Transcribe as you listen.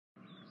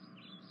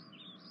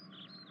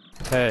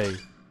Hey,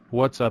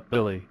 what's up,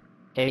 Billy?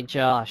 Hey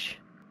Josh,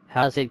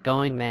 how's it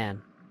going,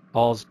 man?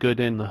 All's good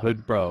in the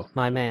hood, bro.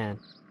 My man,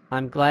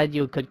 I'm glad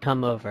you could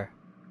come over.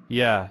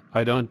 Yeah,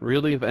 I don't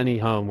really have any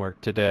homework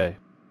today.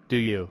 Do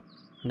you?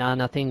 Nah,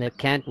 nothing that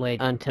can't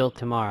wait until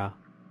tomorrow.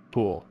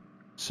 Cool.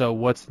 So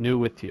what's new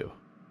with you?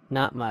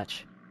 Not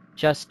much.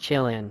 Just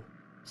chillin'.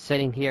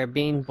 Sitting here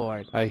being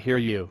bored. I hear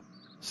you.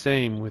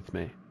 Same with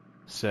me.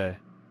 Say,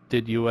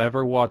 did you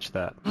ever watch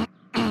that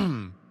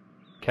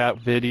cat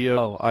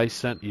video I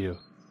sent you?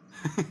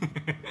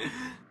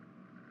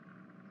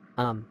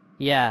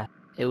 Yeah,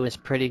 it was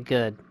pretty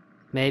good.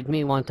 Made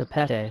me want to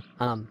pet a,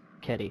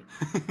 kitty.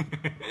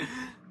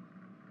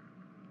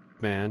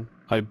 Man,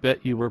 I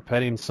bet you were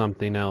petting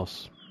something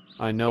else.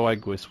 I know I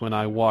was when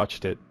I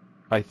watched it.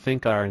 I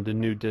think I earned a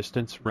new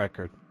distance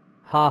record.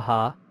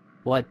 Haha.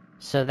 What?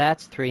 So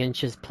that's 3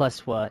 inches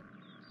plus what?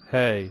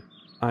 Hey,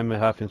 I'm a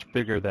half-inch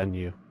bigger than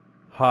you.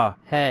 Ha,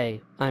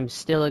 Hey, I'm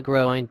still a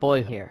growing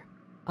boy here.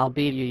 I'll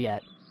beat you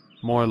yet.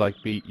 more like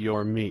beat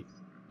your meat.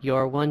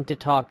 You're one to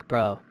talk,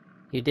 bro.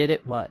 You did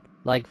it what,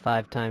 like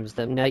 5 times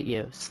the night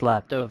you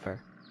slept over?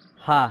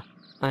 Ha,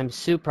 I'm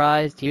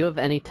surprised you have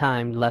any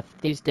time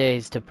left these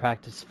days to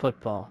practice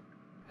football.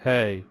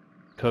 Hey,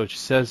 coach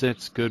says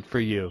it's good for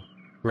you.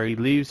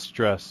 Relieves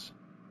stress.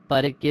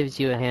 But it gives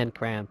you a hand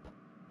cramp.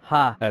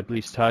 Ha, At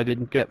least I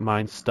didn't get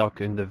mine stuck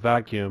in the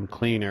vacuum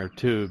cleaner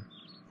tube.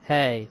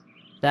 hey,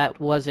 that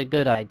was a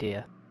good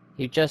idea.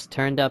 You just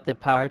turned up the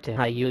power to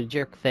high, you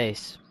jerk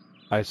face.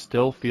 I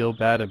still feel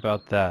bad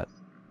about that.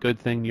 Good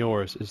thing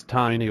yours is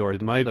tiny or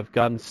it might have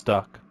gotten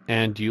stuck,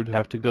 and you'd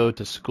have to go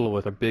to school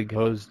with a big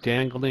hose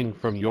dangling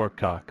from your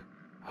cock.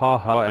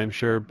 Haha, I'm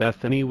sure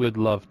Bethany would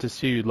love to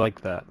see you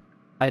like that.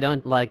 I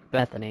don't like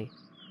Bethany.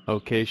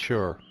 Okay,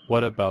 sure.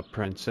 What about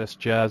Princess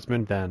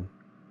Jasmine then?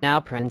 Now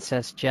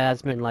Princess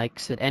Jasmine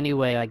likes it any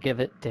way I give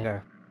it to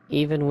her.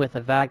 Even with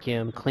a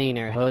vacuum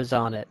cleaner hose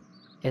on it.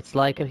 It's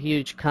like a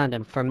huge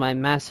condom for my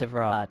massive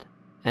rod.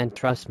 And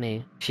trust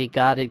me, she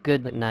got it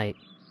good at night.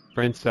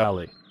 Prince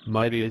Ali,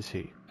 mighty is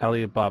he,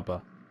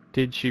 Alibaba.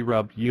 Did she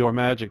rub your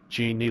magic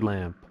genie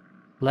lamp?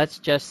 Let's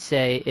just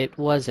say it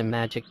was a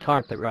magic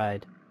carpet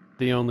ride.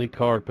 The only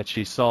carpet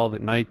she saw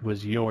that night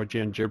was your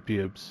ginger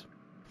pubes.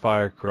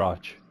 Fire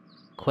crotch.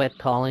 Quit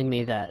calling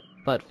me that,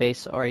 butt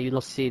face, or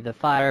you'll see the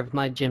fire of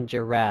my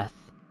ginger wrath.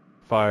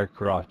 Fire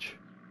crotch.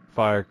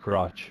 Fire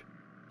crotch.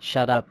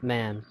 Shut up,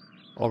 man.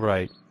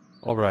 Alright.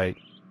 Alright.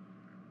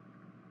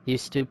 You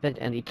stupid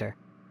anteater.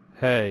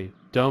 Hey,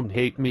 don't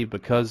hate me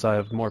because I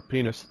have more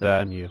penis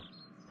than you.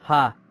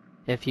 Ha!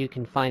 If you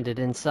can find it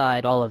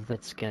inside all of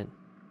that skin.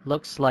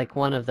 Looks like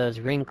one of those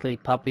wrinkly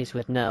puppies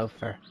with no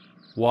fur.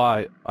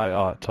 Why, I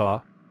ought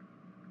to.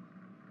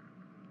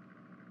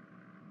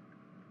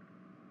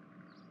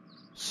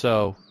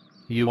 So,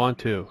 you want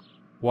to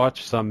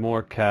watch some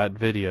more cat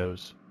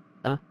videos?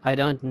 I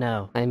don't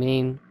know. I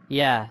mean,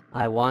 yeah,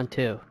 I want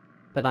to.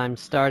 But I'm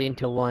starting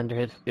to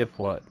wonder If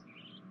what?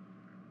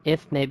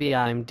 if maybe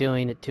I'm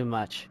doing it too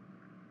much.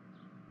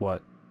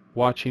 What?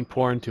 Watching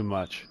porn too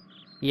much?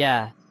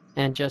 Yeah,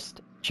 and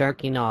just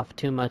jerking off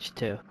too much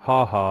too.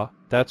 Haha,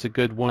 that's a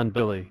good one,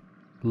 Billy.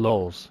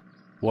 Lols.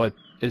 What,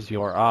 is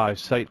your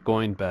eyesight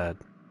going bad?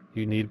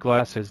 You need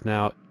glasses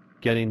now,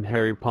 getting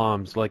hairy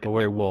palms like a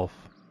werewolf.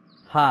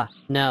 Ha,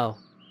 no,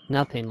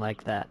 nothing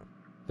like that.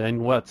 Then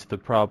what's the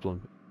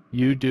problem?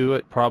 You do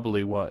it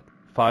probably what,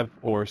 5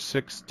 or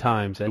 6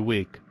 times a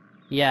week?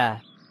 Yeah,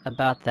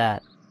 about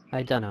that.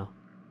 I dunno.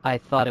 I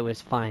thought it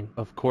was fine.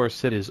 Of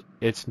course it is,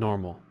 it's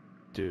normal.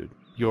 Dude,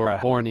 you're a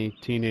horny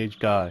teenage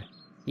guy.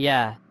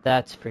 Yeah,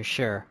 that's for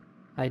sure.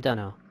 I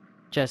dunno.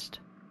 Just,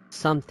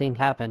 something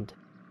happened.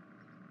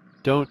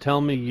 Don't tell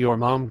me your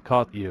mom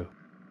caught you.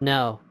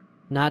 No,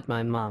 not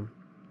my mom.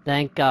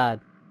 Thank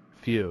God.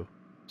 Phew.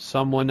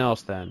 Someone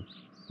else then.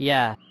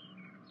 Yeah,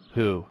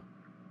 Who?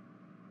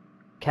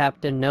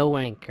 Captain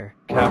Nowanker.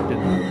 Captain.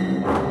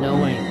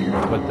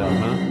 Nowanker. What the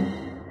huh?